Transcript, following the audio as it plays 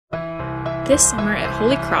This summer at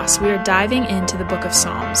Holy Cross, we are diving into the book of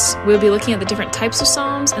Psalms. We'll be looking at the different types of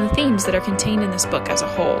Psalms and the themes that are contained in this book as a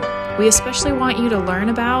whole. We especially want you to learn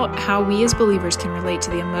about how we as believers can relate to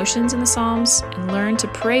the emotions in the Psalms and learn to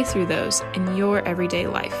pray through those in your everyday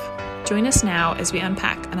life. Join us now as we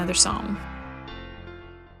unpack another Psalm.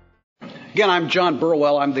 Again, I'm John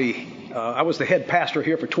Burwell. I was the head pastor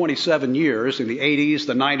here for 27 years in the 80s,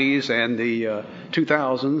 the 90s, and the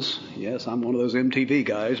 2000s. Yes, I'm one of those MTV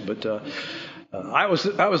guys, but I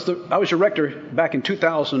was your rector back in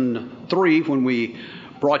 2003 when we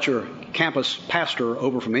brought your campus pastor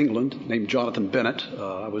over from England named Jonathan Bennett.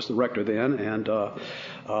 I was the rector then, and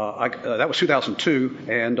that was 2002.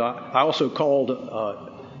 And I also called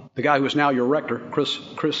the guy who is now your rector,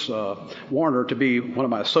 Chris Warner, to be one of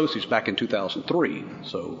my associates back in 2003.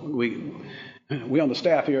 So we on the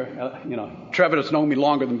staff here, Trevor has known me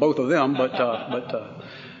longer than both of them, but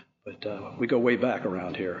we go way back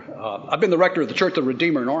around here. I've been the rector of the Church of the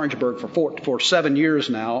Redeemer in Orangeburg for 7 years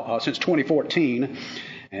now, since 2014,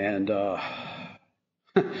 and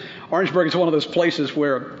Orangeburg is one of those places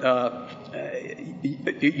where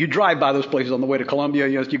you drive by those places on the way to Columbia.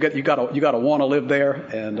 You got to want to live there,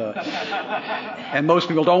 and most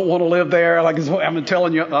people don't want to live there. Like I've been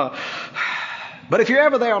telling you. But if you're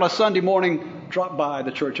ever there on a Sunday morning, drop by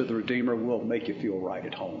the Church of the Redeemer. We'll make you feel right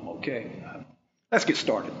at home. Okay. Let's get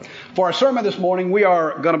started. For our sermon this morning, we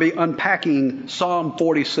are going to be unpacking Psalm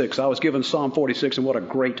 46. I was given Psalm 46, and what a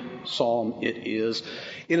great psalm it is.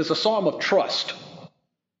 It is a psalm of trust.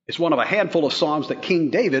 It's one of a handful of psalms that King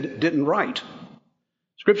David didn't write.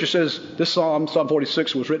 Scripture says this Psalm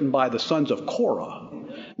 46, was written by the sons of Korah.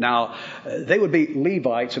 Now, they would be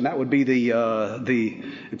Levites, and that would be the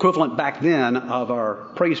equivalent back then of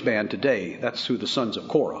our praise band today. That's who the sons of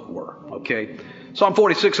Korah were. Okay, Psalm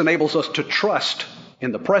 46 enables us to trust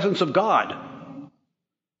in the presence of God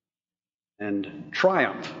and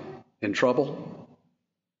triumph in trouble.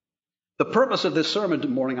 The purpose of this sermon this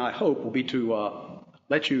morning, I hope, will be to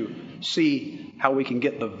let you see how we can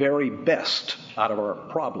get the very best out of our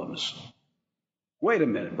problems. Wait a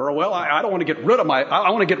minute, Burwell. I don't want to get rid of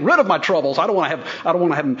I want to get rid of my troubles. I don't want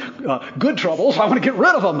to have good troubles. I want to get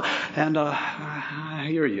rid of them. And I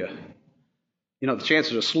hear you. The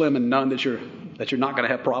chances are slim and none that you're not going to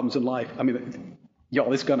have problems in life. I mean,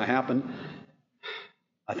 y'all, it's going to happen.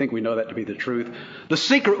 I think we know that to be the truth. The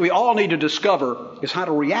secret we all need to discover is how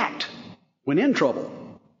to react when in trouble.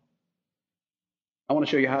 I want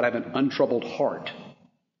to show you how to have an untroubled heart.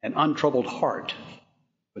 An untroubled heart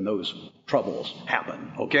when those troubles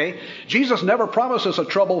happen, okay? Jesus never promised us a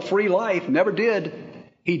trouble-free life, never did.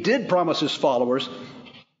 He did promise his followers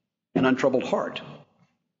an untroubled heart.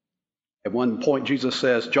 At one point, Jesus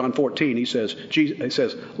says, John 14, he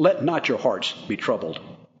says, let not your hearts be troubled.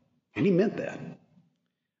 And he meant that.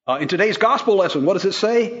 In today's gospel lesson, what does it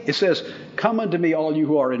say? It says, come unto me, all you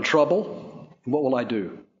who are in trouble, and what will I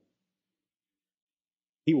do?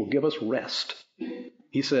 He will give us rest.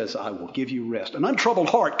 He says, I will give you rest. An untroubled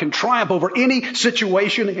heart can triumph over any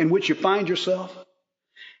situation in which you find yourself.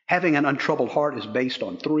 Having an untroubled heart is based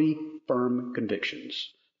on 3 firm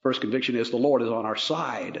convictions. First conviction is the Lord is on our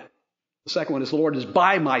side. The second one is the Lord is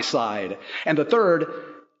by my side. And the third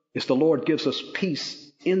is the Lord gives us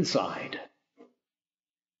peace inside.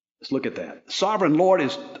 Let's look at that. The sovereign Lord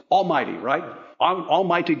is almighty, right?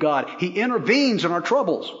 Almighty God. He intervenes in our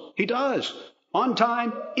troubles. He does. On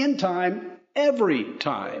time, in time, every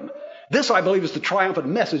time. This, I believe, is the triumphant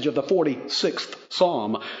message of the 46th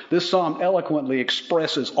Psalm. This psalm eloquently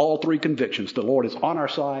expresses all 3 convictions. The Lord is on our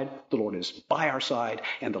side, the Lord is by our side,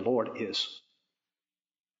 and the Lord is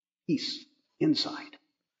peace inside.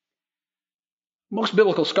 Most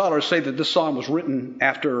biblical scholars say that this psalm was written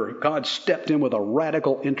after God stepped in with a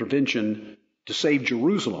radical intervention to save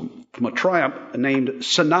Jerusalem from a triumph named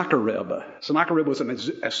Sennacherib. Sennacherib was an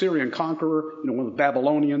Assyrian conqueror, one of the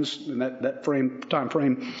Babylonians in that time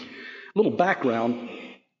frame. A little background: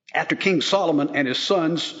 after King Solomon and his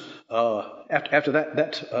sons, after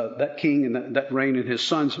that king and that reign and his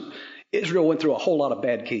sons, Israel went through a whole lot of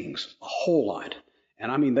bad kings, a whole lot,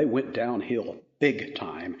 and I mean they went downhill big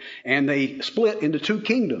time, and they split into 2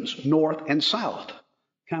 kingdoms, north and south.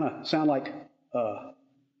 Kind of sound like the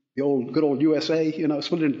good old USA,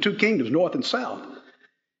 split into 2 kingdoms, north and south.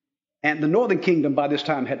 And the northern kingdom by this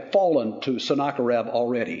time had fallen to Sennacherib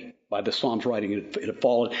already. By the Psalm's writing, it had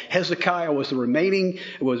fallen. Hezekiah was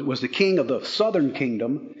the king of the southern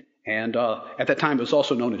kingdom, and at that time it was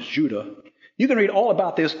also known as Judah. You can read all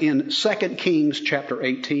about this in 2 Kings chapter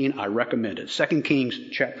 18. I recommend it. 2 Kings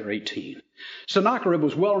chapter 18. Sennacherib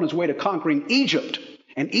was well on his way to conquering Egypt.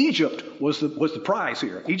 And Egypt was the prize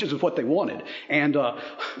here. Egypt is what they wanted. And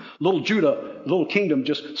little Judah, little kingdom,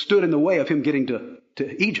 just stood in the way of him getting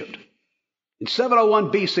to Egypt. In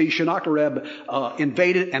 701 BC, Sennacherib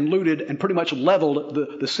invaded and looted and pretty much leveled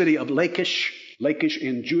the city of Lachish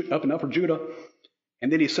up in Upper Judah.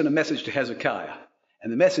 And then he sent a message to Hezekiah.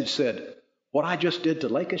 And the message said, what I just did to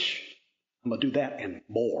Lachish, I'm going to do that and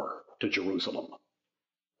more to Jerusalem.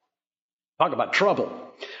 Talk about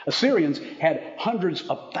trouble. Assyrians had hundreds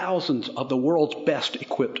of thousands of the world's best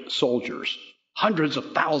equipped soldiers. Hundreds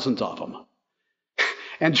of thousands of them.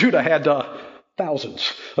 And Judah had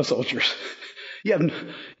thousands of soldiers.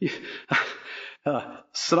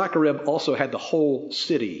 Sennacherib also had the whole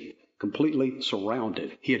city completely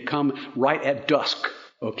surrounded. He had come right at dusk.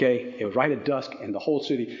 Okay, it was right at dusk, and the whole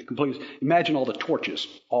city completely. Imagine all the torches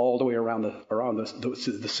all the way around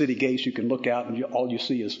the city gates. You can look out, and all you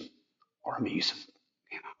see is armies.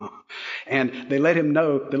 And they let him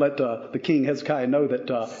know. They let the king Hezekiah know that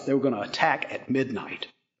they were going to attack at midnight.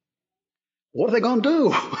 What are they going to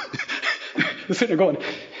do? They're sitting there going,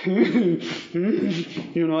 and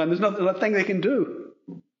there's nothing they can do.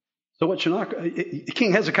 So what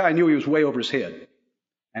King Hezekiah knew he was way over his head.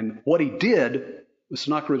 And what he did with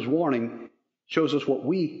Sennacherib's warning shows us what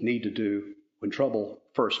we need to do when trouble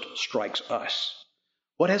first strikes us.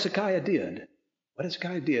 What Hezekiah did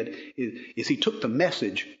is he took the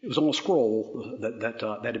message. It was on a scroll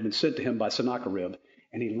that had been sent to him by Sennacherib,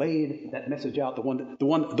 and he laid that message out. The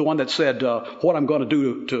one that said what I'm going to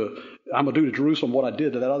do to Jerusalem, what I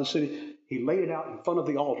did to that other city. He laid it out in front of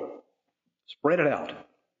the altar, spread it out,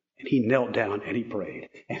 and he knelt down and he prayed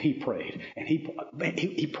and he prayed and he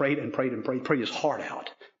prayed and prayed and prayed his heart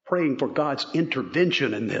out, praying for God's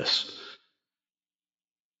intervention in this.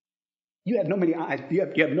 You have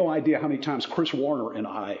no idea how many times Chris Warner and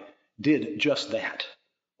I did just that.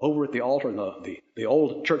 Over at the altar in the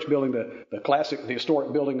old church building, the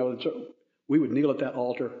historic building of the church, we would kneel at that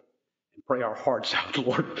altar and pray our hearts out.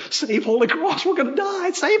 Lord, save Holy Cross. We're going to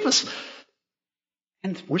die. Save us.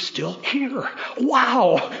 And we're still here.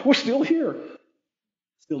 Wow. We're still here.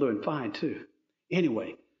 Still doing fine, too.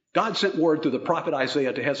 Anyway, God sent word through the prophet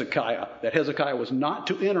Isaiah to Hezekiah that Hezekiah was not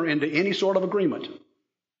to enter into any sort of agreement.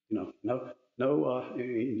 Don't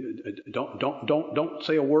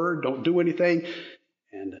say a word. Don't do anything.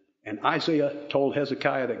 And Isaiah told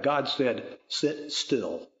Hezekiah that God said, sit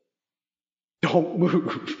still. Don't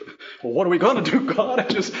move. Well, what are we going to do, God?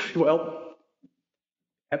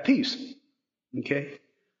 Have peace. Okay?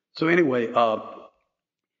 So anyway, God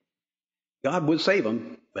would save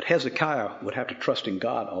him, but Hezekiah would have to trust in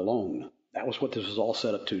God alone. That was what this was all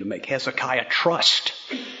set up to make Hezekiah trust.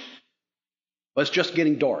 But it's just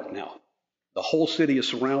getting dark now. The whole city is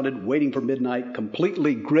surrounded, waiting for midnight,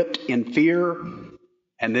 completely gripped in fear.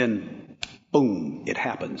 And then, boom, it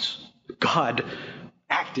happens. God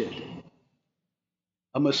acted.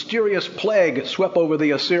 A mysterious plague swept over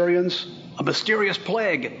the Assyrians. A mysterious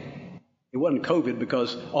plague. It wasn't COVID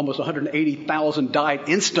because almost 180,000 died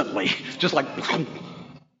instantly. Just like,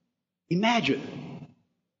 imagine.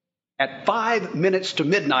 At 5 minutes to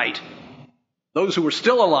midnight, those who were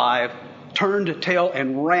still alive turned tail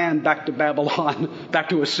and ran back to Babylon, back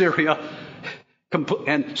to Assyria.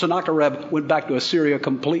 And Sennacherib went back to Assyria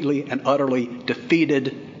completely and utterly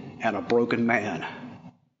defeated and a broken man.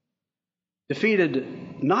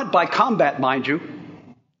 Defeated not by combat, mind you,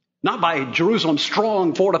 not by Jerusalem's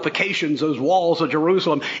strong fortifications, those walls of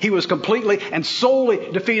Jerusalem. He was completely and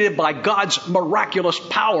solely defeated by God's miraculous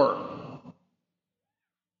power.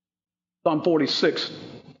 Psalm 46,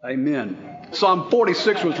 amen. Psalm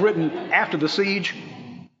 46 was written after the siege.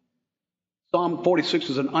 Psalm 46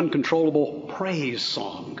 is an uncontrollable praise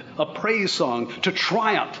song, a praise song to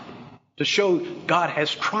triumph, to show God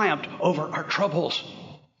has triumphed over our troubles.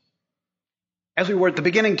 As we were at the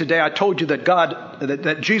beginning today, I told you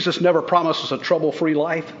that Jesus never promises a trouble-free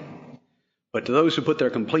life, but to those who put their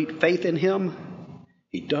complete faith in him,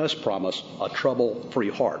 he does promise a trouble-free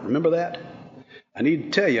heart. Remember that? I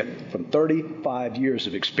need to tell you, from 35 years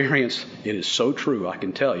of experience, it is so true, I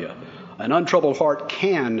can tell you. An untroubled heart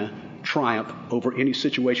can triumph over any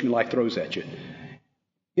situation life throws at you.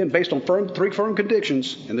 Again, based on three firm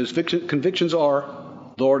convictions, and those convictions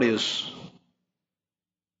are, the Lord is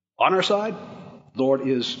on our side, the Lord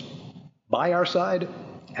is by our side,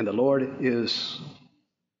 and the Lord gives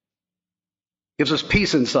us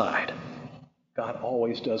peace inside. God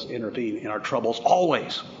always does intervene in our troubles,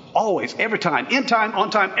 always, every time, in time, on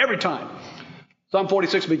time, every time. Psalm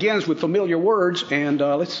 46 begins with familiar words, and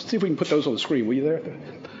let's see if we can put those on the screen. Will you there?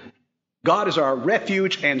 God is our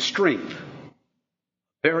refuge and strength,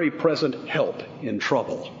 very present help in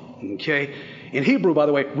trouble. Okay? In Hebrew, by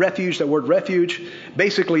the way, refuge, that word refuge,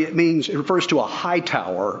 basically it refers to a high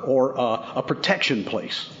tower or a protection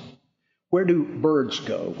place. Where do birds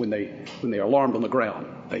go when they are alarmed on the ground?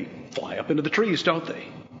 They fly up into the trees, don't they?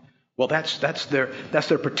 Well, that's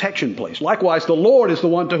their protection place. Likewise, the Lord is the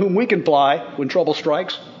one to whom we can fly when trouble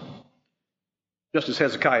strikes, just as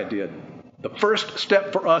Hezekiah did. The first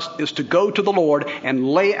step for us is to go to the Lord and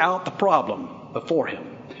lay out the problem before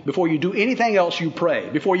him. Before you do anything else, you pray.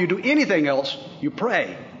 Before you do anything else, you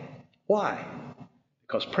pray. Why?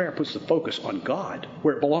 Because prayer puts the focus on God,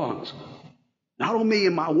 where it belongs. Not on me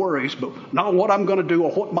and my worries, but not on what I'm going to do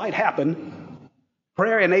or what might happen.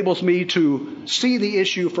 Prayer enables me to see the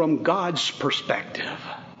issue from God's perspective,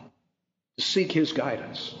 to seek his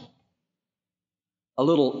guidance. A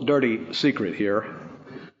little dirty secret here.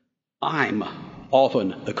 I'm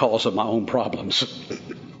often the cause of my own problems.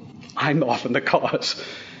 I'm often the cause.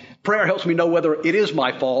 Prayer helps me know whether it is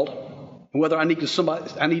my fault and whether I need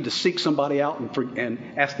to seek somebody out and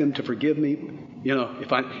ask them to forgive me. You know,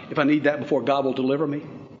 if I need that before God will deliver me.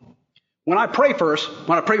 When I pray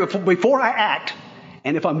before I act,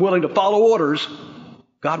 and if I'm willing to follow orders,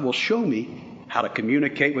 God will show me how to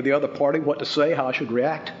communicate with the other party, what to say, how I should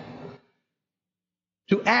react.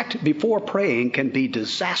 To act before praying can be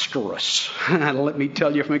disastrous. Let me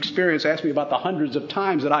tell you from experience, ask me about the hundreds of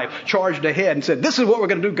times that I've charged ahead and said, this is what we're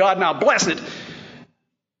going to do, God, now bless it.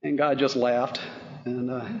 And God just laughed.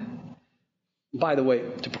 And by the way,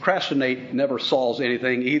 to procrastinate never solves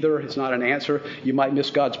anything either. It's not an answer. You might miss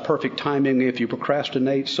God's perfect timing if you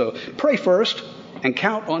procrastinate. So pray first and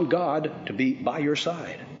count on God to be by your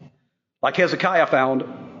side. Like Hezekiah found,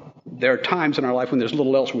 there are times in our life when there's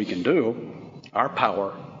little else we can do. Our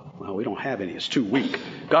power, well, we don't have any. It's too weak.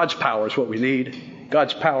 God's power is what we need.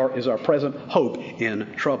 God's power is our present hope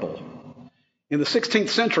in trouble. In the 16th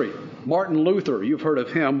century, Martin Luther, you've heard of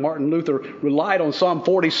him, Martin Luther relied on Psalm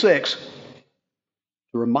 46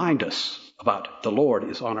 to remind us about the Lord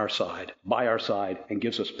is on our side, by our side, and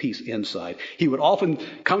gives us peace inside. He would often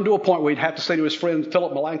come to a point where he'd have to say to his friend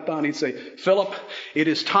Philip Melanchthon, he'd say, Philip, it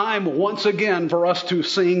is time once again for us to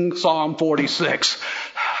sing Psalm 46.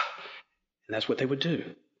 And that's what they would do.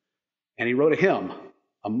 And he wrote a hymn,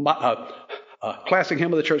 a classic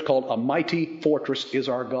hymn of the church called A Mighty Fortress is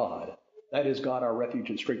Our God. That is God, our refuge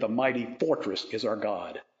and strength. A mighty fortress is our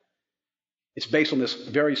God. It's based on this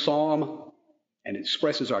very psalm, and it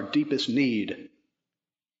expresses our deepest need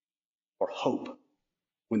for hope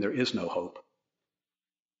when there is no hope.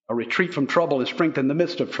 A retreat from trouble and strength in the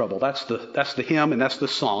midst of trouble. That's the hymn and that's the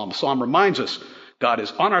psalm. The psalm reminds us God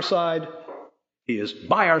is on our side, he is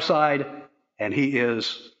by our side, and he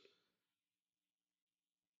is...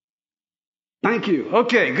 Thank you.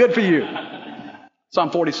 Okay, good for you. Psalm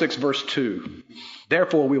 46, verse 2.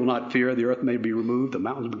 Therefore we will not fear. The earth may be removed. The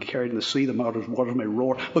mountains may be carried in the sea. The waters may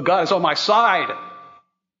roar. But God is on my side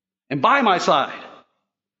and by my side.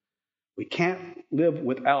 We can't live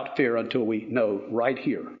without fear until we know right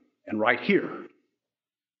here and right here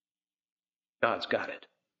God's got it.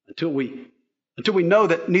 Until we know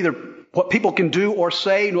that neither what people can do or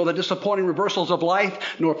say, nor the disappointing reversals of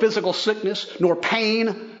life, nor physical sickness, nor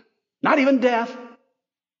pain, not even death,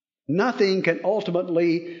 nothing can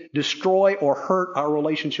ultimately destroy or hurt our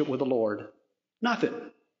relationship with the Lord. Nothing.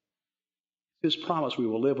 His promise we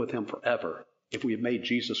will live with him forever if we have made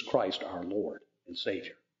Jesus Christ our Lord and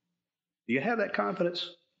Savior. Do you have that confidence?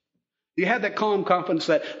 Do you have that calm confidence,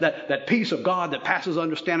 that peace of God that passes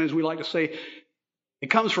understanding, as we like to say? It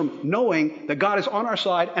comes from knowing that God is on our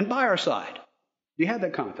side and by our side. Do you have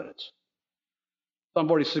that confidence? Psalm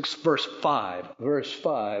 46, verse 5. Verse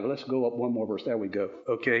 5. Let's go up one more verse. There we go.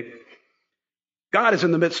 Okay. God is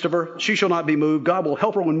in the midst of her. She shall not be moved. God will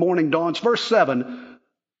help her when morning dawns. Verse 7.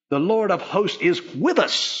 The Lord of hosts is with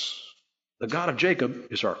us. The God of Jacob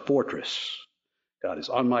is our fortress. God is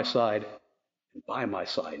on my side and by my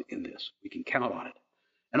side in this. We can count on it.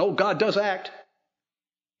 And God does act.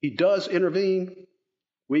 He does intervene.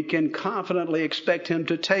 We can confidently expect him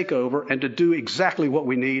to take over and to do exactly what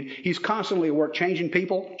we need. He's constantly at work changing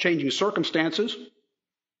people, changing circumstances,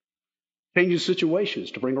 changing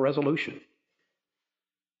situations to bring a resolution.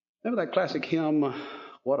 Remember that classic hymn,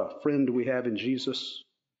 What a Friend We Have in Jesus?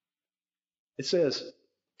 It says,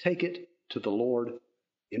 take it to the Lord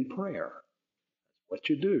in prayer. That's what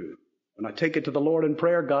you do. When I take it to the Lord in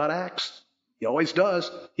prayer, God acts. He always does.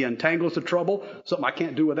 He untangles the trouble, something I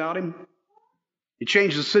can't do without him. He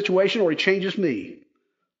changes the situation or he changes me.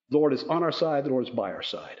 The Lord is on our side. The Lord is by our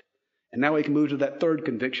side. And now we can move to that third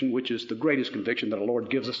conviction, which is the greatest conviction that the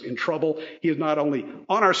Lord gives us in trouble. He is not only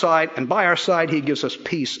on our side and by our side, he gives us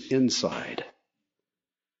peace inside.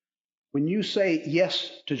 When you say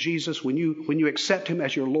yes to Jesus, when you accept him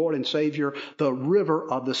as your Lord and Savior, the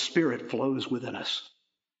river of the Spirit flows within us.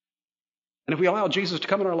 And if we allow Jesus to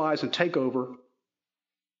come in our lives and take over,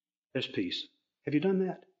 there's peace. Have you done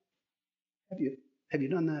that? Have you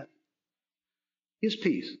done that? His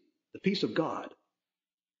peace, the peace of God,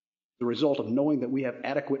 the result of knowing that we have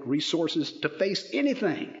adequate resources to face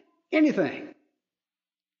anything. Anything.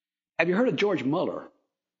 Have you heard of George Muller?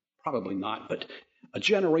 Probably not, but a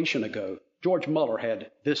generation ago, George Muller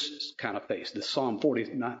had this kind of faith, this Psalm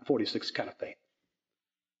 46 kind of faith.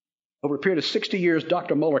 Over a period of 60 years,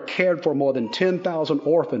 Dr. Muller cared for more than 10,000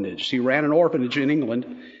 orphanages. He ran an orphanage in England.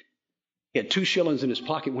 He had 2 shillings in his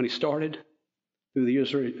pocket when he started. Through the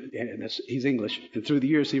years, and he's English, and through the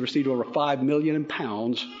years he received over £5 million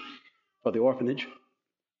for the orphanage.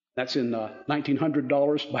 That's in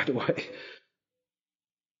 $1,900, by the way.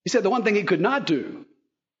 He said the one thing he could not do,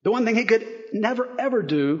 the one thing he could never, ever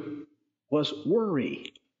do was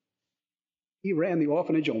worry. He ran the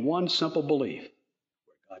orphanage on one simple belief.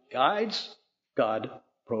 Where God guides, God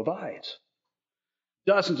provides.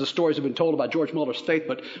 Dozens of stories have been told about George Muller's faith,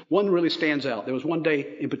 but one really stands out. There was one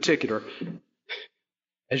day in particular,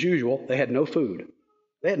 as usual, they had no food.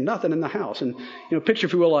 They had nothing in the house. And, picture,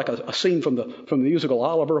 if you will, like a scene from the musical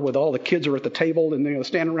Oliver, where all the kids are at the table and they're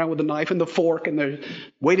standing around with the knife and the fork and they're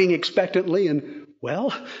waiting expectantly and,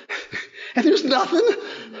 and there's nothing.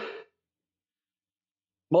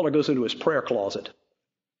 Muller goes into his prayer closet,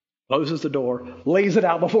 closes the door, lays it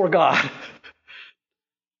out before God.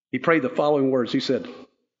 He prayed the following words. He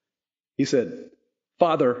said,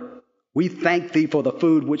 Father, we thank thee for the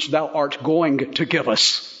food which thou art going to give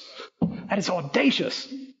us. That is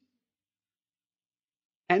audacious.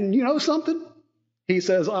 And you know something? He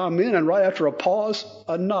says, amen. And right after a pause,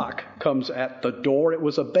 a knock comes at the door. It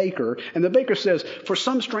was a baker. And the baker says, for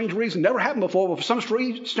some strange reason, never happened before, but for some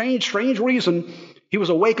strange reason, he was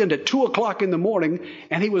awakened at 2:00 in the morning,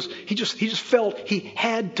 and he just felt he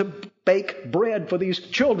had to bake bread for these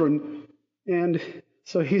children. And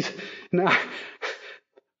so he's now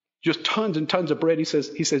just tons and tons of bread. He says,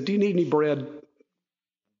 do you need any bread?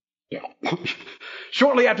 Yeah.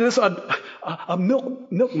 Shortly after this, a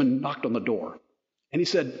milkman knocked on the door. And he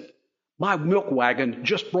said, my milk wagon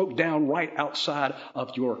just broke down right outside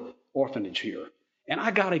of your orphanage here. And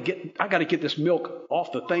I gotta get this milk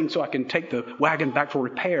off the thing so I can take the wagon back for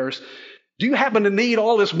repairs. Do you happen to need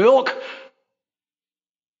all this milk?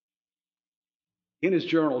 In his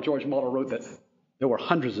journal, George Muller wrote that there were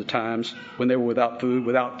hundreds of times when they were without food,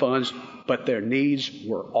 without funds, but their needs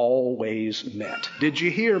were always met. Did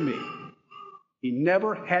you hear me? He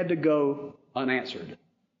never had to go unanswered.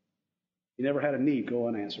 He never had a need go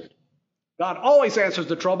unanswered. God always answers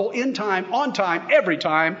the trouble in time, on time, every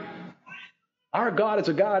time. Our God is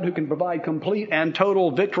a God who can provide complete and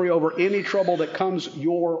total victory over any trouble that comes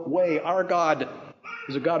your way. Our God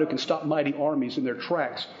is a God who can stop mighty armies in their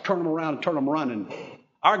tracks, turn them around and turn them running.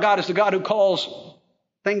 Our God is the God who calls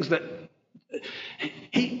things that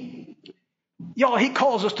He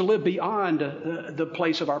calls us to live beyond the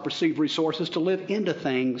place of our perceived resources, to live into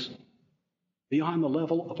things beyond the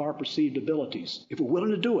level of our perceived abilities, if we're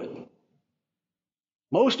willing to do it.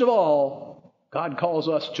 Most of all, God calls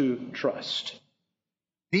us to trust.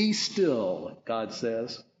 Be still, God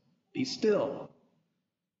says. Be still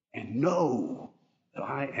and know that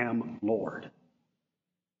I am Lord.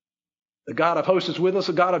 The God of hosts is with us.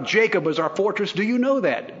 The God of Jacob is our fortress. Do you know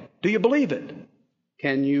that? Do you believe it?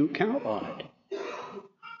 Can you count on it?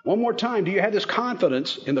 One more time, do you have this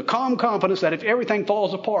confidence, in the calm confidence that if everything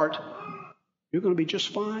falls apart, you're going to be just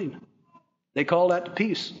fine? They call that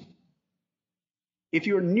peace. If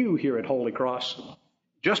you're new here at Holy Cross,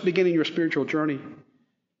 just beginning your spiritual journey,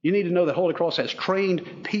 you need to know that Holy Cross has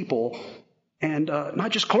trained people and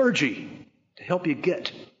not just clergy to help you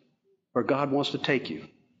get where God wants to take you.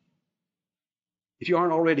 If you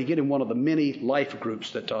aren't already, get in one of the many life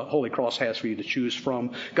groups that Holy Cross has for you to choose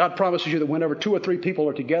from. God promises you that whenever 2 or 3 people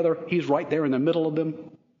are together, He's right there in the middle of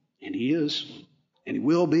them. And He is. And He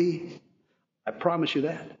will be. I promise you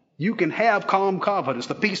that. You can have calm confidence,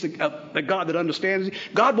 the peace that God that understands you.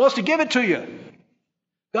 God wants to give it to you.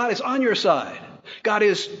 God is on your side. God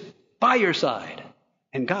is by your side.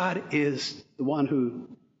 And God is the one who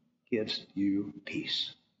gives you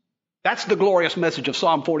peace. That's the glorious message of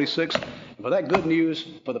Psalm 46. And for that good news,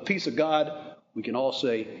 for the peace of God, we can all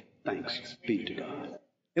say, thanks be to God.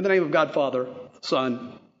 In the name of God, Father,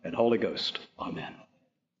 Son, and Holy Ghost. Amen.